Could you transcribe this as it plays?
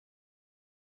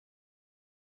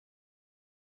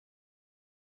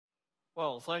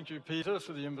Well, thank you, Peter,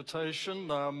 for the invitation.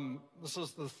 This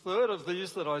is the third of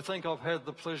these that I think I've had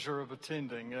the pleasure of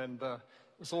attending, and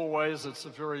as always, it's a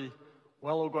very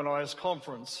well-organized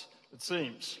conference, it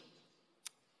seems.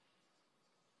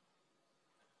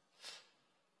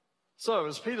 So,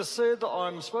 as Peter said,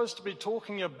 I'm supposed to be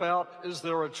talking about, is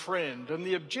there a trend? And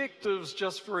the objectives,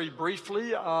 just very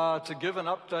briefly, are to give an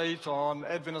update on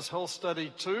Adventist Health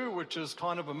Study 2, which is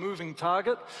kind of a moving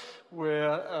target.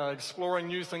 We're exploring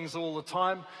new things all the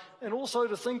time, and also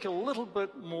to think a little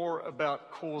bit more about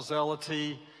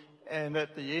causality, and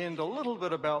at the end, a little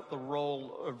bit about the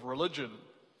role of religion.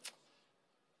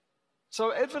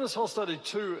 So Adventist Health Study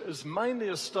 2 is mainly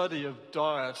a study of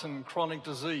diet and chronic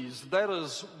disease. That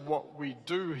is what we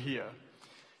do here.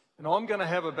 And I'm going to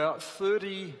have about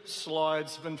 30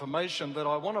 slides of information that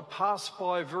I want to pass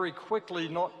by very quickly,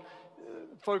 not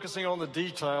focusing on the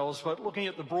details, but looking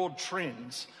at the broad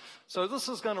trends. So this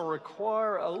is going to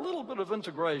require a little bit of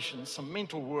integration, some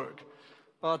mental work.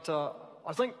 But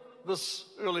I think this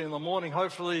early in the morning,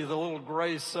 hopefully the little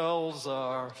grey cells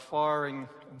are firing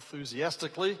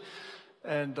enthusiastically.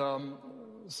 And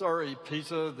sorry,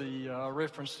 Peter, the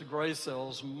reference to grey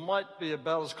cells might be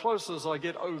about as close as I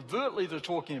get overtly to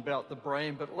talking about the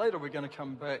brain, but later we're going to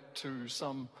come back to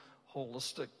some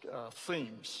holistic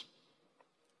themes.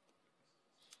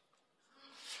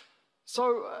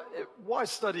 So why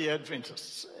study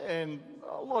Adventists? And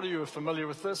a lot of you are familiar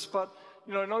with this, but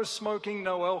you know, no smoking,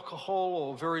 no alcohol,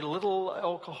 or very little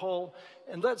alcohol.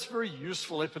 And that's very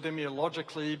useful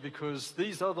epidemiologically because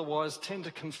these otherwise tend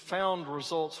to confound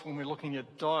results when we're looking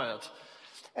at diet.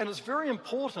 And it's very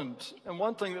important, and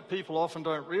one thing that people often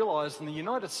don't realize, in the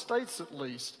United States at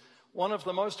least, one of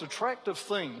the most attractive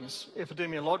things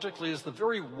epidemiologically is the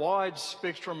very wide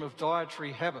spectrum of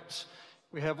dietary habits.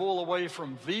 We have all the way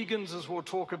from vegans, as we'll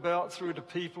talk about, through to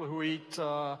people who eat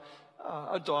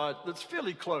a diet that's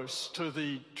fairly close to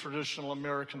the traditional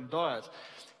American diet.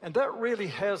 And that really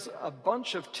has a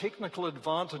bunch of technical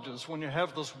advantages when you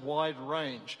have this wide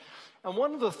range. And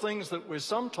one of the things that we're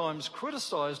sometimes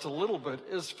criticized a little bit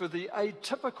is for the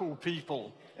atypical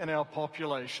people in our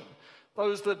population,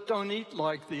 those that don't eat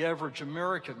like the average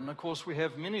American. And of course, we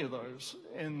have many of those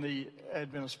in the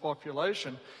Adventist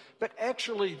population. But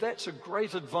actually, that's a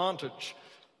great advantage,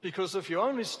 because if you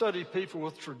only study people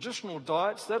with traditional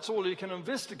diets, that's all you can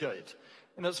investigate.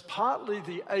 And it's partly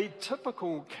the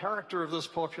atypical character of this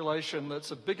population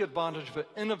that's a big advantage for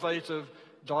innovative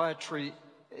dietary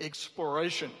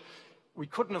exploration. We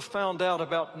couldn't have found out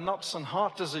about nuts and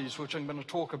heart disease, which I'm going to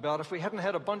talk about, if we hadn't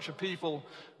had a bunch of people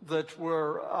that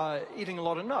were eating a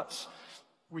lot of nuts.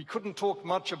 We couldn't talk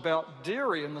much about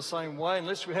dairy in the same way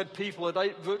unless we had people that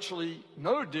ate virtually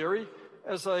no dairy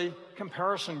as a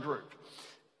comparison group.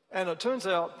 And it turns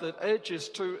out that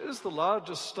AHS2 is the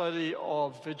largest study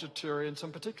of vegetarians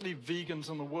and particularly vegans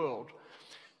in the world.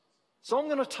 So I'm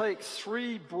going to take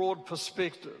three broad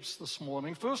perspectives this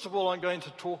morning. First of all, I'm going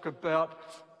to talk about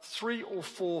 3 or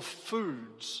 4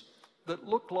 foods that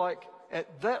look like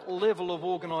at that level of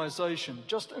organization,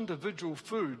 just individual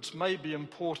foods may be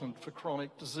important for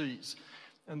chronic disease.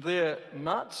 And they're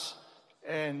nuts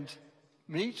and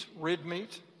meat, red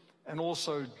meat, and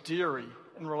also dairy,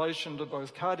 in relation to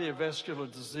both cardiovascular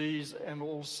disease and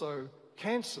also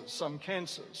cancers, some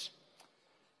cancers.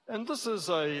 And this is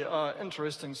a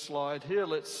interesting slide here.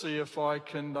 Let's see if I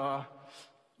can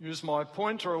use my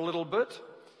pointer a little bit.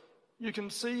 You can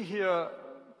see here,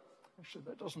 actually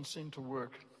that doesn't seem to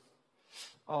work.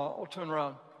 I'll turn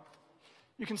around.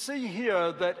 You can see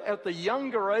here that at the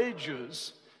younger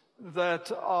ages that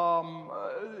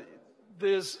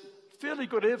there's fairly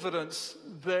good evidence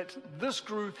that this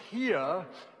group here,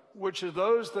 which are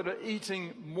those that are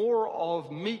eating more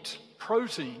of meat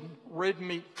protein, red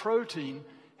meat protein,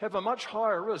 have a much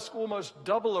higher risk, almost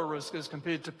double the risk as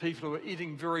compared to people who are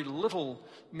eating very little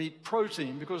meat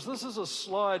protein, because this is a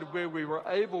slide where we were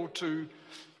able to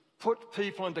put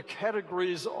people into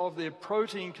categories of their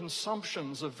protein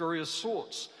consumptions of various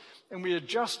sorts. And we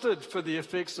adjusted for the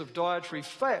effects of dietary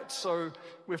fats, so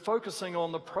we're focusing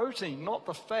on the protein, not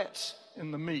the fats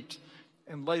in the meat,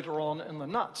 and later on in the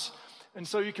nuts. And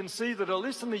so you can see that at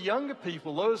least in the younger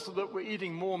people, those that were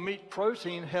eating more meat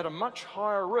protein had a much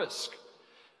higher risk.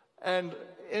 And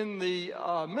in the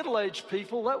middle-aged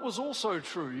people, that was also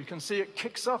true. You can see it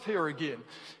kicks up here again.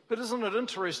 But isn't it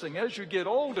interesting, as you get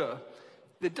older,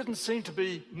 there didn't seem to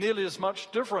be nearly as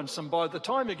much difference. And by the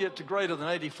time you get to greater than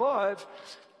 85,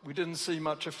 we didn't see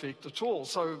much effect at all.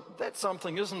 So that's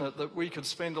something, isn't it, that we could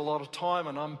spend a lot of time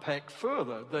and unpack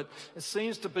further, that it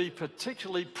seems to be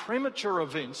particularly premature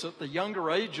events at the younger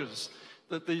ages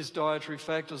that these dietary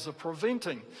factors are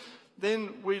preventing.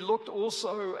 Then we looked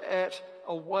also at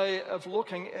a way of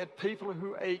looking at people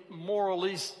who ate more or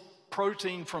less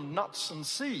protein from nuts and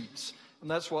seeds. And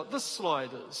that's what this slide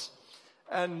is.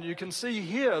 And you can see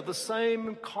here the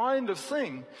same kind of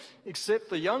thing, except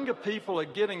the younger people are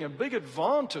getting a big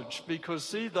advantage because,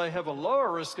 see, they have a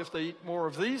lower risk if they eat more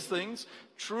of these things.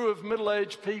 True of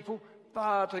middle-aged people,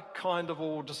 but it kind of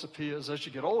all disappears as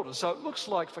you get older. So it looks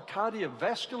like for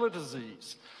cardiovascular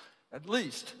disease, at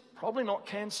least, probably not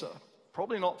cancer,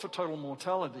 probably not for total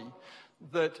mortality,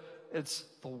 that it's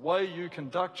the way you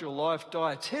conduct your life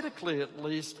dietetically, at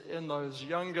least, in those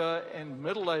younger and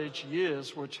middle-aged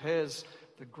years, which has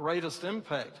the greatest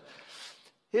impact.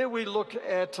 Here we look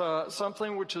at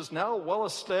something which is now well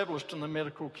established in the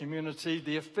medical community,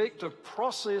 the effect of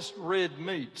processed red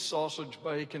meat, sausage,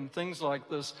 bacon, things like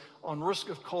this, on risk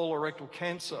of colorectal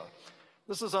cancer.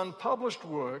 This is unpublished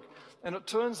work, and it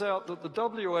turns out that the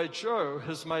WHO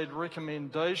has made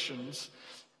recommendations,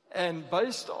 and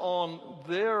based on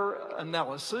their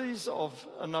analyses of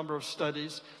a number of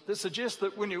studies, that suggest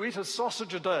that when you eat a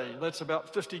sausage a day, that's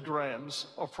about 50 grams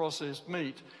of processed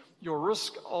meat, your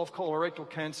risk of colorectal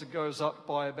cancer goes up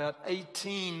by about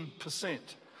 18%.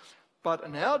 But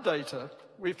in our data,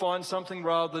 we find something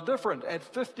rather different. At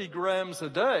 50 grams a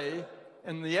day,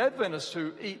 and the Adventists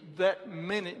who eat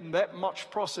that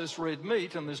much processed red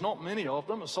meat, and there's not many of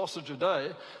them, a sausage a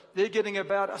day, they're getting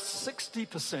about a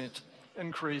 60%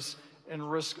 increase in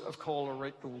risk of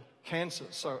colorectal cancer.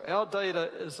 So our data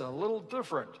is a little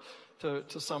different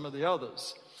to some of the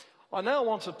others. I now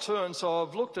want to turn, so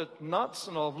I've looked at nuts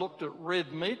and I've looked at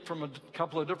red meat from a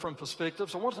couple of different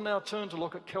perspectives. I want to now turn to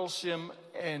look at calcium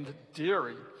and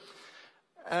dairy.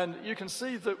 And you can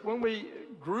see that when we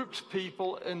grouped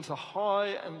people into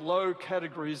high and low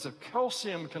categories of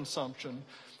calcium consumption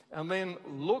and then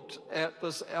looked at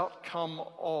this outcome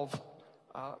of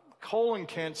colon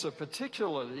cancer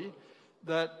particularly,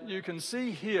 that you can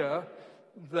see here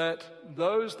that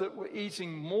those that were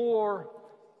eating more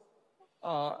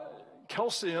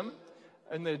calcium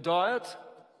in their diet,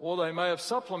 or they may have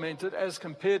supplemented, as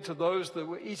compared to those that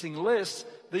were eating less,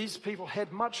 these people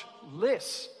had much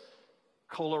less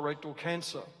colorectal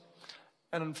cancer.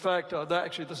 And in fact,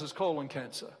 this is colon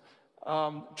cancer.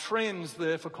 Trends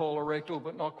there for colorectal,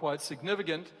 but not quite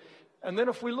significant. And then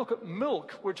if we look at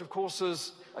milk, which of course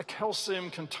is a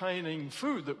calcium-containing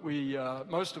food that we,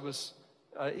 most of us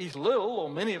eat a little, or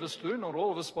many of us do, not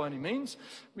all of us by any means,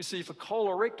 we see for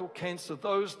colorectal cancer,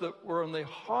 those that were in the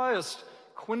highest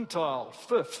quintile,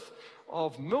 fifth,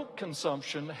 of milk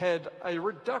consumption had a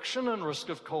reduction in risk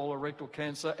of colorectal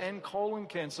cancer and colon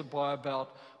cancer by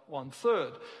about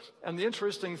 1/3. And the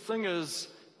interesting thing is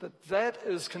that that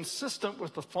is consistent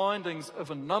with the findings of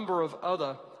a number of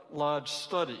other large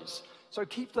studies. So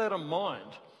keep that in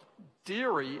mind.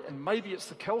 Dairy, and maybe it's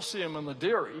the calcium in the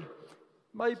dairy,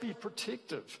 may be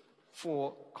protective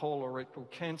for colorectal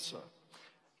cancer.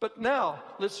 But now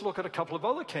let's look at a couple of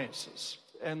other cancers,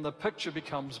 and the picture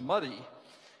becomes muddy.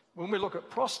 When we look at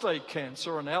prostate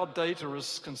cancer, and our data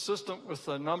is consistent with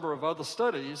a number of other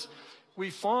studies, we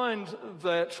find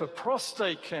that for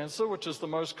prostate cancer, which is the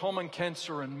most common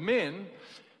cancer in men,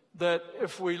 that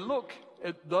if we look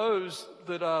at those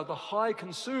that are the high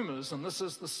consumers, and this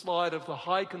is the slide of the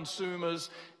high consumers,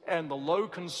 and the low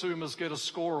consumers get a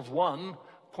score of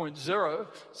 1.0,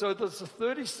 so there's a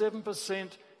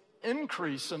 37%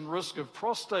 increase in risk of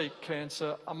prostate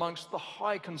cancer amongst the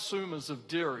high consumers of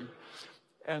dairy,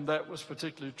 and that was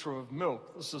particularly true of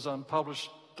milk. This is unpublished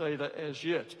data as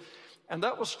yet. And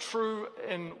that was true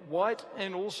in white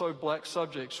and also black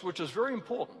subjects, which is very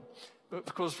important, but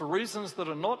because for reasons that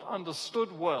are not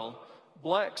understood well,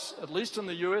 blacks, at least in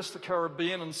the US, the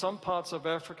Caribbean, and some parts of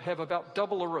Africa, have about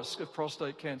double the risk of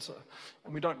prostate cancer,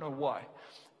 and we don't know why.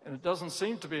 And it doesn't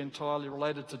seem to be entirely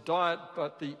related to diet,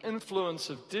 but the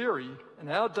influence of dairy, in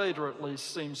our data at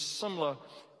least, seems similar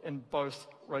in both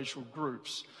racial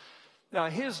groups. Now,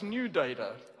 here's new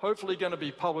data, hopefully going to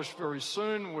be published very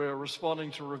soon. We're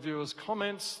responding to reviewers'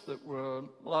 comments that were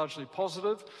largely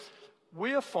positive.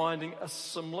 We are finding a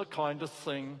similar kind of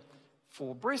thing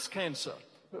for breast cancer.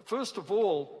 But first of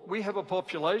all, we have a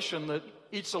population that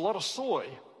eats a lot of soy.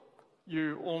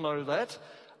 You all know that,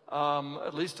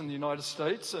 at least in the United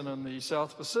States and in the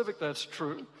South Pacific, that's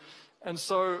true. And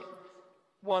so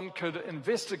one could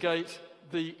investigate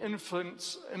the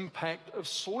influence, impact of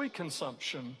soy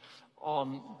consumption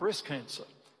on breast cancer.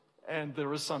 And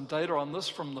there is some data on this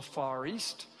from the Far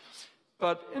East.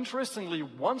 But interestingly,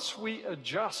 once we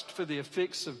adjust for the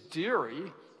effects of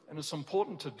dairy, and it's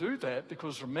important to do that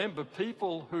because remember,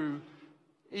 people who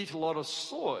eat a lot of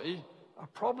soy are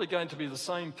probably going to be the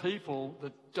same people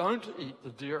that don't eat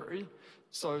the dairy.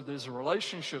 So there's a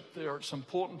relationship there. It's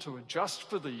important to adjust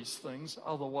for these things.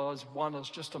 Otherwise, one is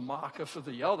just a marker for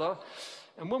the other.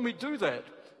 And when we do that,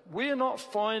 we're not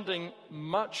finding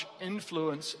much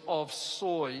influence of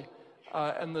soy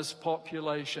in this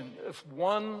population. If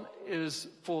one is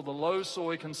for the low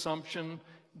soy consumption,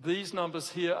 these numbers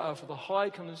here are for the high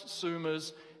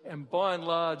consumers, and by and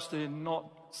large, they're not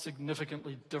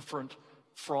significantly different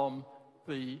from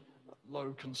the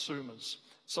low consumers.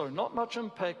 So not much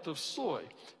impact of soy.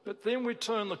 But then we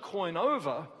turn the coin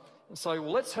over and say,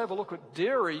 well, let's have a look at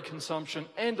dairy consumption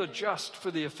and adjust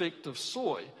for the effect of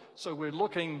soy. So we're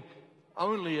looking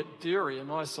only at dairy in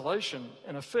isolation,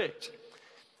 in effect.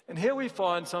 And here we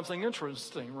find something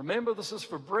interesting. Remember, this is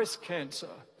for breast cancer.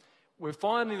 We're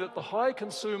finding that the high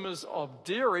consumers of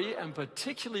dairy, and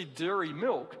particularly dairy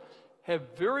milk,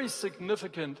 have very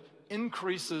significant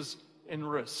increases in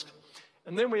risk.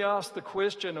 And then we asked the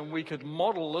question, and we could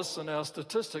model this in our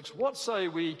statistics. What say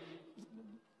we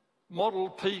model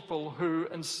people who,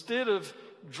 instead of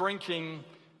drinking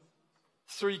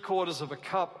 3/4 of a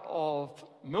cup of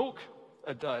milk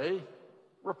a day,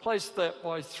 replace that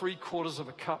by 3/4 of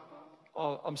a cup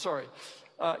of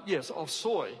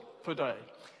soy per day.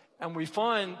 And we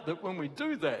find that when we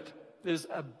do that, there's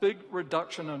a big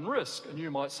reduction in risk. And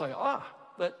you might say,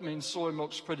 that means soy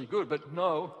milk's pretty good. But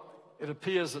no, it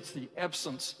appears it's the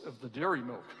absence of the dairy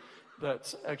milk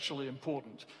that's actually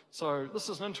important. So this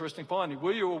is an interesting finding.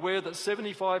 Were you aware that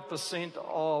 75%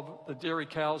 of the dairy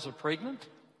cows are pregnant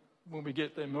when we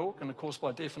get their milk? And of course,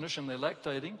 by definition, they're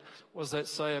lactating. Was that,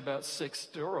 say, about 6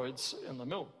 steroids in the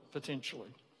milk, potentially?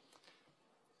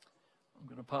 I'm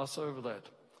going to pass over that.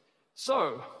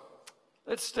 So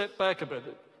let's step back a bit.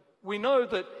 We know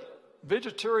that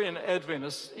vegetarian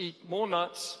Adventists eat more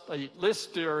nuts, they eat less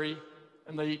dairy,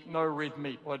 and they eat no red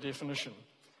meat by definition.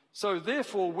 So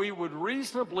therefore, we would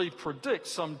reasonably predict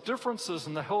some differences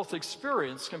in the health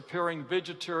experience comparing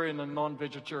vegetarian and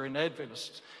non-vegetarian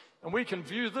Adventists. And we can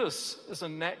view this as a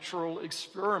natural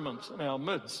experiment in our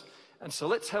midst. And so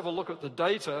let's have a look at the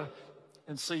data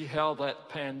and see how that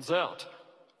pans out.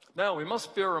 Now, we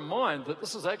must bear in mind that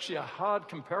this is actually a hard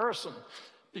comparison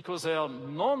because our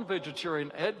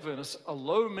non-vegetarian Adventists are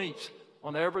low meat,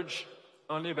 on average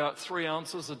only about 3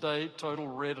 ounces a day, total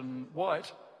red and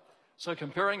white. So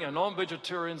comparing our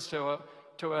non-vegetarians to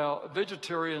our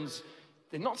vegetarians,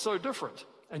 they're not so different,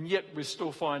 and yet we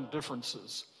still find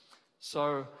differences.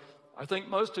 So I think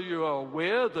most of you are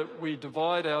aware that we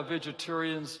divide our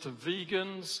vegetarians to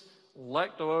vegans,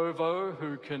 lacto-ovo,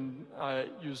 who can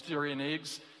use dairy and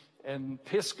eggs, and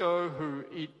pesco, who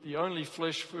eat the only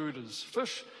flesh food is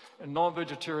fish, and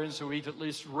non-vegetarians who eat at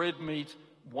least red meat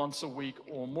once a week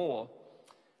or more.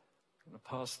 I'm going to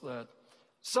pass that.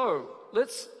 So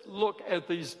let's look at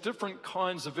these different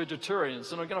kinds of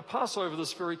vegetarians. And I'm going to pass over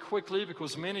this very quickly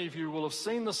because many of you will have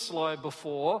seen this slide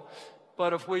before.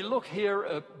 But if we look here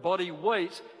at body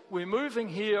weight, we're moving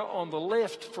here on the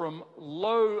left from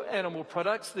low animal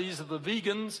products. These are the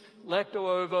vegans,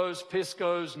 lacto-ovos,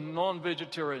 pescos,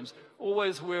 non-vegetarians.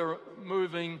 Always we're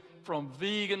moving from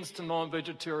vegans to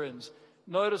non-vegetarians.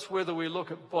 Notice whether we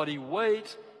look at body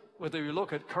weight, whether we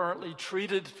look at currently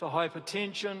treated for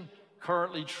hypertension,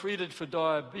 currently treated for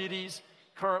diabetes,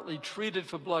 currently treated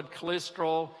for blood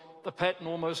cholesterol, the pattern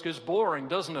almost gets boring,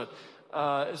 doesn't it?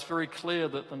 It's very clear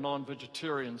that the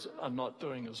non-vegetarians are not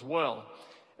doing as well.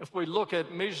 If we look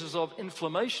at measures of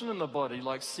inflammation in the body,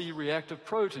 like C-reactive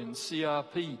protein,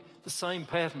 CRP, the same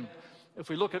pattern. If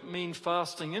we look at mean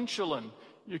fasting insulin,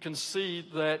 you can see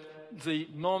that the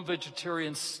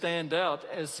non-vegetarians stand out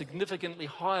as significantly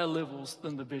higher levels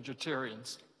than the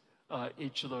vegetarians,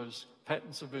 each of those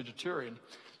patterns of vegetarian.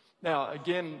 Now,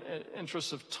 again, in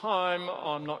interest of time,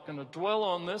 I'm not going to dwell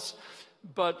on this,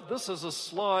 but this is a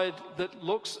slide that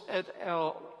looks at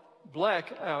our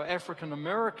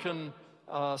African-American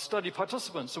study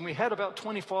participants, and we had about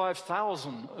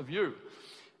 25,000 of you.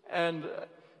 And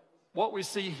what we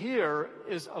see here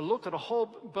is a look at a whole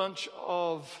bunch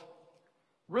of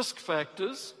risk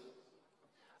factors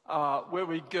where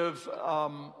we give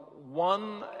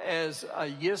one as a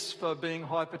yes for being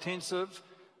hypertensive,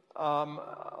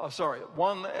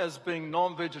 one as being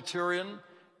non-vegetarian,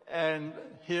 and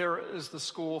here is the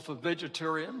score for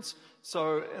vegetarians.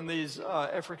 So in these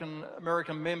African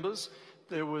American members,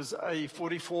 there was a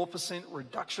 44%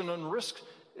 reduction in risk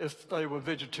if they were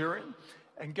vegetarian.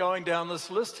 And going down this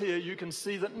list here, you can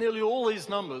see that nearly all these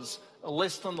numbers are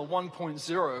less than the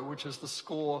 1.0, which is the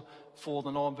score for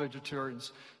the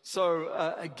non-vegetarians.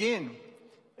 So again,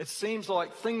 it seems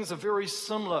like things are very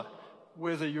similar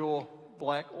whether you're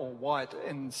black or white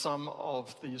in some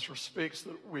of these respects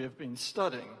that we have been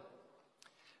studying.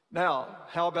 Now,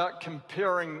 how about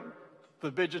comparing the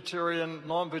vegetarian,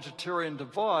 non-vegetarian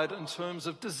divide in terms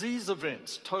of disease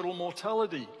events, total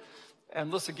mortality?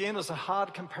 And this again is a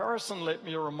hard comparison, let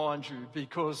me remind you,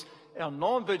 because our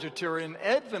non-vegetarian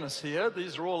Adventists here,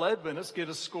 these are all Adventists, get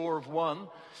a score of 1,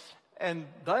 and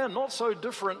they are not so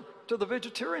different to the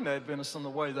vegetarian Adventists in the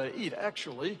way they eat,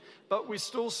 actually, but we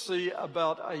still see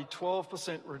about a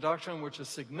 12% reduction, which is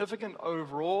significant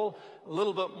overall, a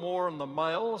little bit more in the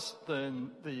males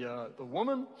than the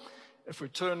women. If we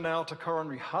turn now to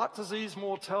coronary heart disease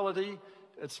mortality,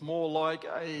 it's more like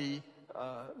a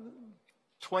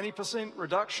 20%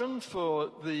 reduction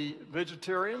for the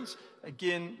vegetarians,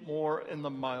 again, more in the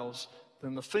males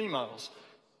than the females.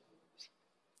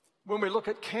 When we look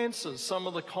at cancers, some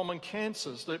of the common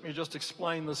cancers, let me just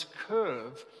explain this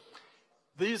curve.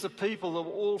 These are people that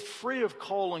were all free of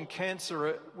colon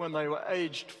cancer when they were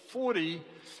aged 40,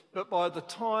 but by the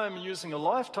time, using a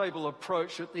life table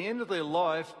approach, at the end of their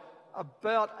life,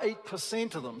 about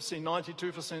 8% of them, see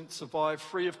 92% survived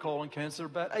free of colon cancer,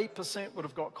 about 8% would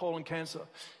have got colon cancer.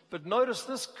 But notice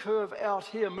this curve out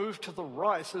here moved to the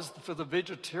right is for the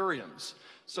vegetarians.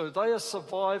 So they are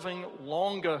surviving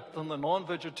longer than the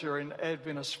non-vegetarian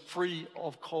Adventists free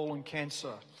of colon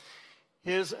cancer.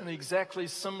 Here's an exactly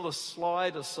similar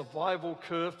slide, a survival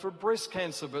curve for breast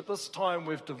cancer, but this time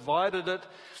we've divided it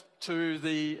to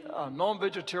the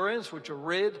non-vegetarians, which are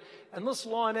red, and this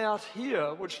line out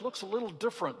here, which looks a little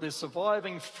different, they're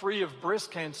surviving free of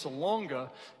breast cancer longer,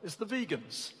 is the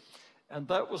vegans. And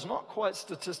that was not quite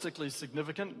statistically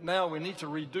significant. Now we need to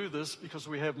redo this because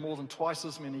we have more than twice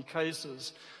as many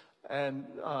cases. And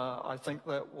I think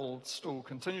that will still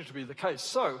continue to be the case.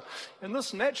 So in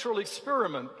this natural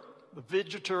experiment, the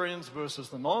vegetarians versus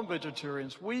the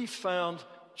non-vegetarians, we found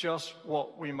just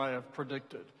what we may have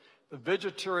predicted. The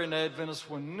vegetarian Adventists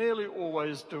were nearly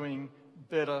always doing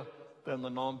better than the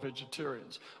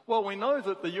non-vegetarians. Well, we know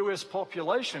that the US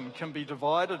population can be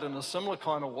divided in a similar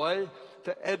kind of way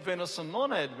to Adventists and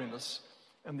non-Adventists.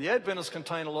 And the Adventists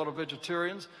contain a lot of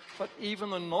vegetarians, but even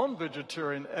the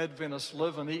non-vegetarian Adventists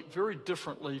live and eat very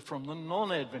differently from the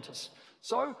non-Adventists.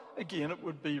 So, again, it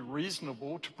would be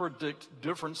reasonable to predict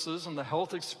differences in the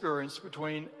health experience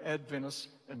between Adventists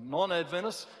and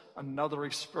non-Adventists. Another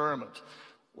experiment.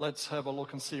 Let's have a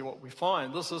look and see what we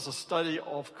find. This is a study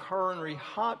of coronary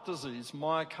heart disease,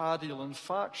 myocardial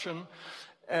infarction,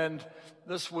 and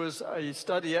this was a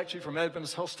study actually from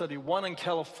Adventist Health Study 1 in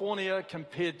California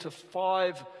compared to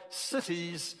 5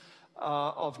 cities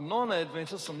of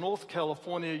non-Adventists in North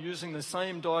California using the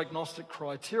same diagnostic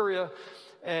criteria,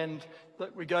 and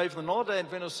that we gave the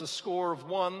non-Adventists a score of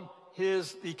 1.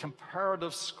 Here's the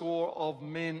comparative score of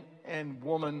men and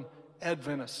women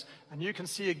Adventists. And you can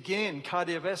see again,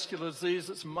 cardiovascular disease,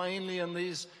 it's mainly in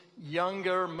these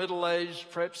younger,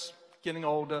 middle-aged, perhaps getting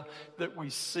older, that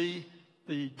we see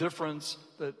the difference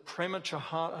that premature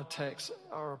heart attacks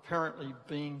are apparently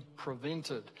being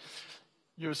prevented.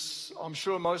 You're, I'm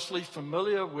sure, mostly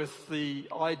familiar with the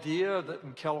idea that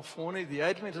in California, the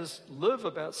Adventists live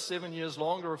about 7 years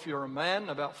longer if you're a man,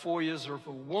 about 4 years if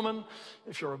a woman.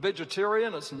 If you're a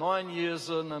vegetarian, it's 9 years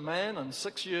in a man and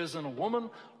 6 years in a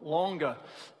woman, longer.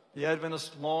 The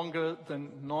Adventists longer than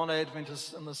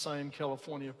non-Adventists in the same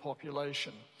California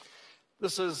population.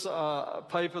 This is a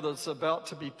paper that's about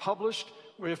to be published,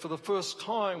 where for the first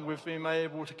time we've been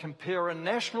able to compare a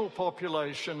national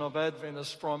population of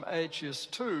Adventists from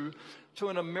AHS2 to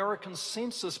an American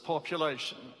census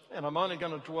population. And I'm only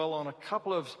going to dwell on a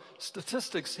couple of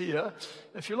statistics here.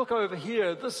 If you look over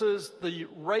here, this is the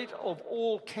rate of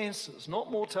all cancers, not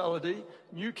mortality,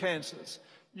 new cancers.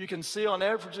 You can see on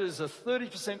average there's a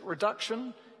 30%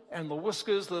 reduction, and the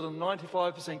whiskers that are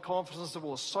 95% confidence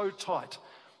interval are so tight.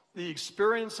 The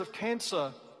experience of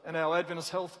cancer in our Adventist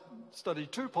Health Study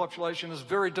 2 population is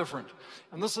very different.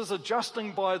 And this is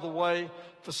adjusting, by the way,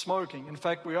 for smoking. In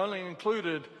fact, we only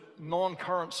included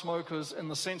non-current smokers in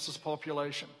the census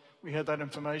population. We had that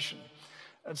information.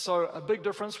 And so a big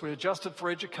difference, we adjusted for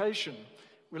education.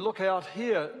 We look out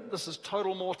here, this is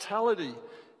total mortality,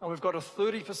 and we've got a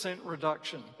 30%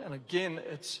 reduction. And again,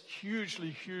 it's hugely,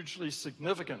 hugely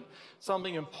significant.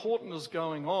 Something important is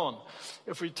going on.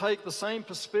 If we take the same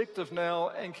perspective now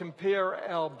and compare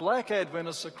our black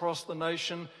Adventists across the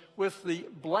nation with the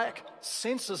black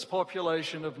census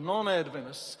population of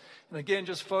non-Adventists, and again,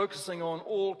 just focusing on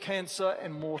all cancer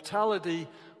and mortality,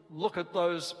 look at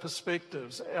those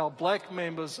perspectives. Our black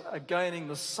members are gaining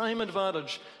the same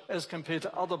advantage as compared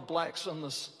to other blacks in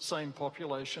this same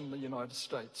population in the United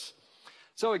States.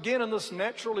 So again, in this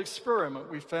natural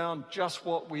experiment, we found just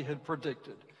what we had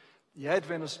predicted. The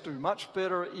Adventists do much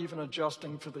better even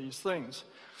adjusting for these things.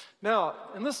 Now,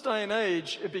 in this day and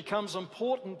age, it becomes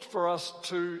important for us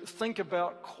to think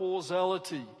about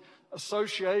causality.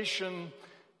 Association,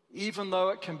 even though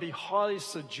it can be highly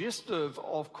suggestive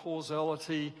of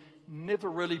causality, never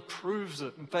really proves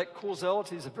it. In fact,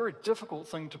 causality is a very difficult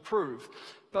thing to prove.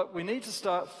 But we need to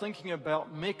start thinking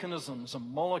about mechanisms and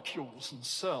molecules and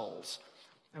cells.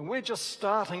 And we're just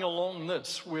starting along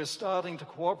this. We're starting to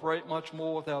cooperate much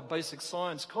more with our basic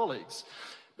science colleagues.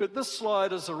 But this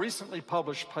slide is a recently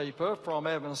published paper from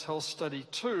Adventist Health Study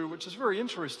 2, which is very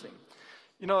interesting.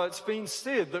 You know, it's been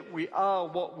said that we are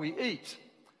what we eat.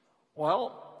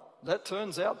 Well, that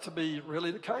turns out to be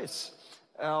really the case.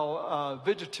 Our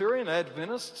vegetarian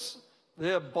Adventists,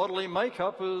 their bodily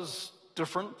makeup is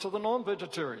different to the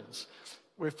non-vegetarians.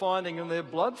 We're finding in their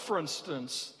blood, for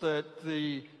instance, that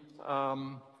the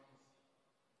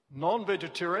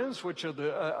non-vegetarians, which are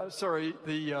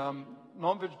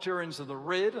non-vegetarians are the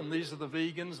red, and these are the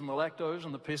vegans and the lactose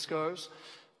and the pescos,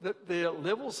 that their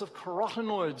levels of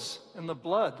carotenoids in the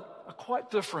blood are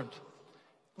quite different.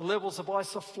 The levels of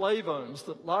isoflavones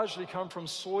that largely come from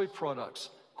soy products,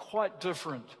 quite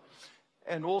different.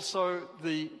 And also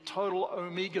the total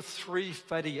omega-3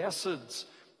 fatty acids,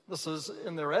 this is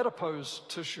in their adipose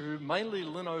tissue, mainly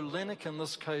linolenic in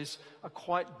this case, are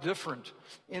quite different.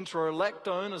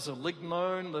 Enterolactone is a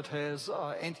lignone that has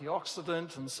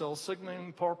antioxidant and cell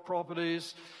signaling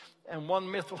properties. And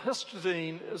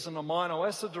 1-methylhistidine is an amino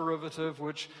acid derivative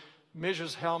which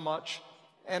measures how much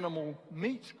animal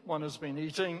meat one has been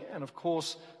eating. And of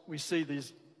course, we see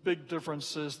these big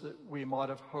differences that we might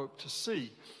have hoped to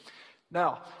see.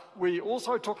 Now, we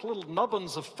also took little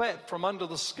nubbins of fat from under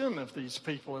the skin of these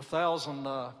people, 1,000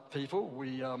 people.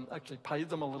 We actually paid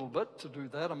them a little bit to do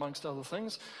that, amongst other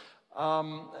things.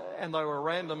 And they were a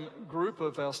random group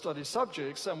of our study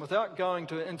subjects. And without going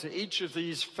into each of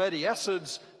these fatty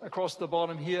acids across the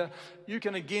bottom here, you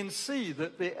can again see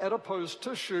that their adipose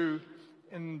tissue,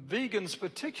 in vegans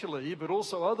particularly, but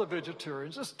also other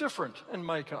vegetarians, is different in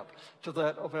makeup to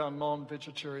that of our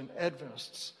non-vegetarian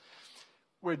Adventists.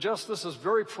 This is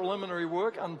very preliminary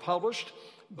work, unpublished,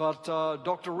 but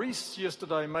Dr. Rees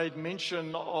yesterday made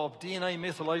mention of DNA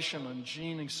methylation and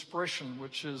gene expression,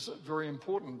 which is very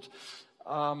important.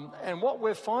 And what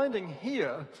we're finding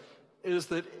here is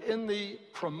that in the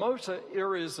promoter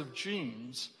areas of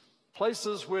genes,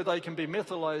 places where they can be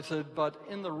methylated, but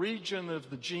in the region of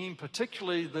the gene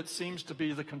particularly that seems to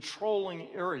be the controlling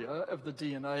area of the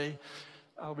DNA,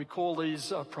 we call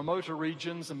these promoter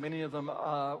regions, and many of them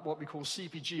are what we call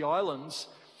CPG islands,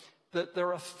 that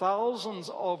there are thousands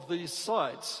of these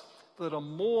sites that are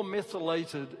more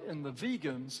methylated in the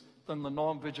vegans than the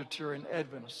non-vegetarian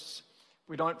Adventists.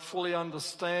 We don't fully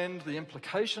understand the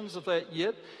implications of that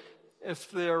yet.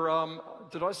 If they're,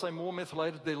 did I say more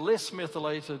methylated? They're less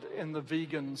methylated in the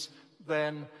vegans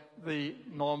than the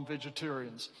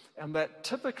non-vegetarians. And that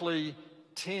typically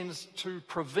tends to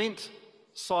prevent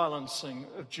silencing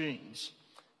of genes.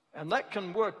 And that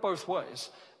can work both ways.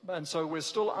 And so we're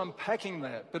still unpacking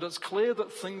that. But it's clear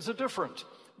that things are different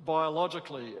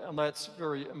biologically, and that's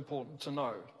very important to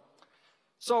know.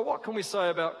 So what can we say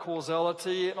about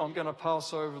causality? And I'm going to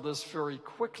pass over this very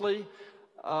quickly.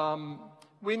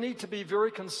 We need to be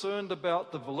very concerned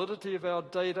about the validity of our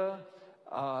data.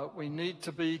 We need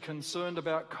to be concerned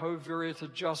about covariate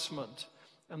adjustment.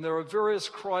 And there are various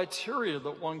criteria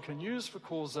that one can use for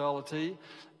causality.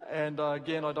 And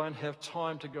again, I don't have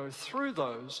time to go through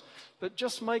those, but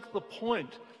just make the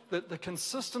point that the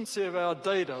consistency of our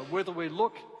data, whether we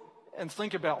look and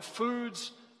think about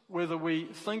foods, whether we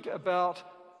think about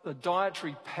the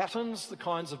dietary patterns, the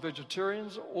kinds of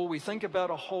vegetarians, or we think about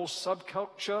a whole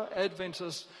subculture,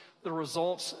 Adventists, the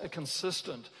results are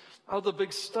consistent. Other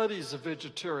big studies of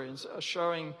vegetarians are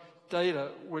showing data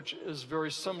which is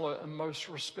very similar in most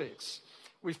respects.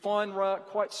 We find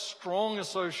quite strong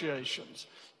associations.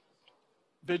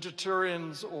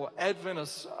 Vegetarians or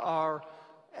Adventists are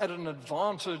at an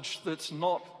advantage that's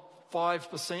not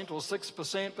 5% or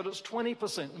 6%, but it's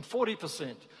 20% and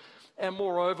 40%. And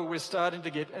moreover, we're starting to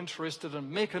get interested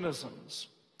in mechanisms.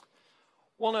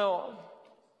 Well, now,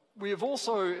 we have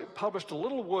also published a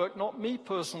little work, not me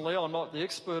personally, I'm not the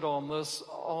expert on this,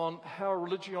 on how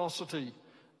religiosity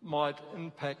might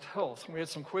impact health. We had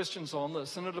some questions on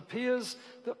this, and it appears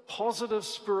that positive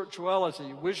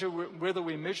spirituality, whether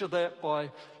we measure that by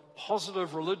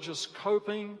positive religious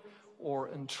coping or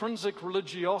intrinsic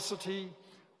religiosity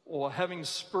or having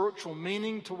spiritual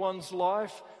meaning to one's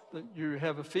life, that you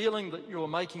have a feeling that you're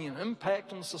making an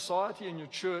impact in society and your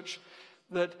church,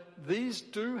 that these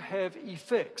do have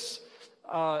effects.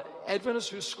 Adventists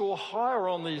who score higher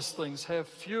on these things have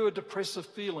fewer depressive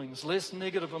feelings, less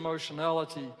negative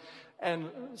emotionality, and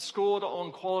scored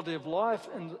on quality of life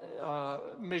and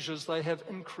measures, they have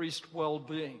increased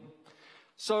well-being.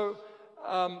 So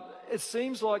it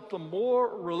seems like the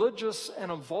more religious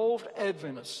and involved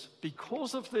Adventists,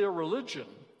 because of their religion,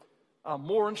 are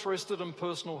more interested in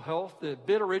personal health, they're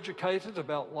better educated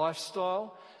about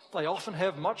lifestyle, they often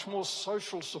have much more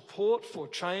social support for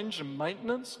change and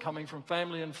maintenance coming from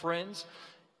family and friends,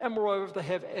 and moreover, they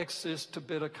have access to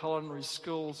better culinary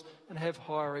skills and have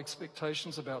higher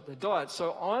expectations about their diet.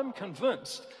 So I'm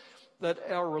convinced that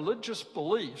our religious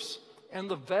beliefs and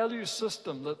the value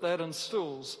system that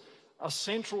instills are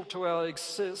central to our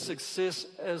success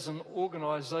as an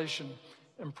organization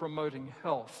in promoting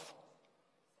health.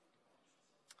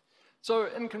 So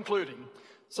in concluding,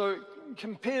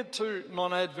 compared to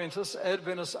non-Adventists,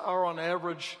 Adventists are on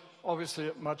average obviously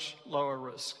at much lower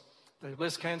risk. They have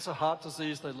less cancer, heart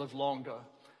disease, they live longer.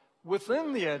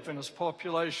 Within the Adventist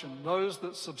population, those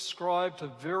that subscribe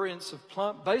to variants of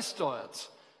plant-based diets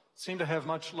seem to have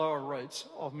much lower rates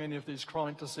of many of these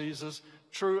chronic diseases,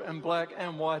 true and black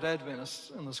and white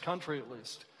Adventists in this country at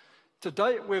least. To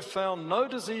date, we've found no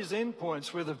disease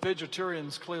endpoints where the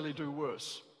vegetarians clearly do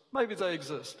worse. Maybe they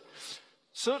exist.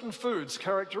 Certain foods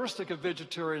characteristic of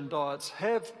vegetarian diets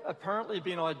have apparently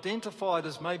been identified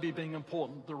as maybe being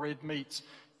important: the red meats,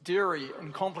 dairy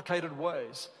in complicated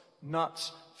ways,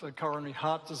 nuts for coronary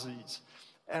heart disease.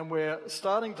 And we're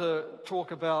starting to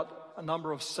talk about a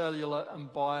number of cellular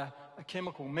and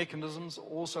biochemical mechanisms,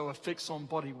 also effects on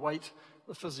body weight,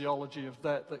 the physiology of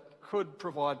that could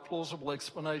provide plausible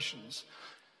explanations.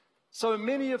 So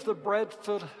many of the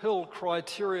Bradford-Hill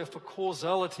criteria for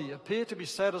causality appear to be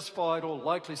satisfied or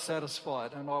likely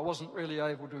satisfied, and I wasn't really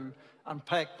able to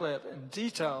unpack that in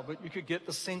detail, but you could get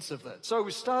the sense of that. So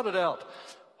we started out,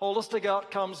 holistic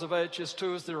outcomes of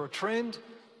AHS2, is there a trend?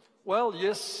 Well,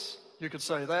 yes, you could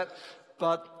say that,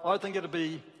 but I think it'd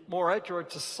be more accurate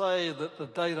to say that the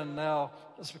data now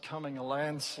is becoming a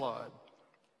landslide.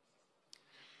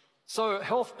 So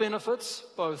health benefits,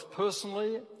 both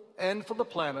personally and for the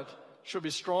planet, should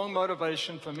be strong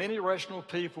motivation for many rational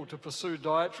people to pursue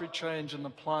dietary change in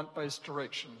the plant-based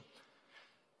direction.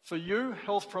 For you,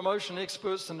 health promotion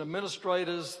experts and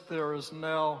administrators, there is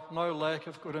now no lack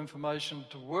of good information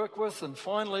to work with. And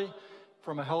finally,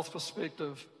 from a health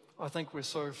perspective, I think we're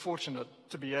so fortunate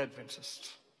to be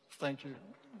Adventists. Thank you.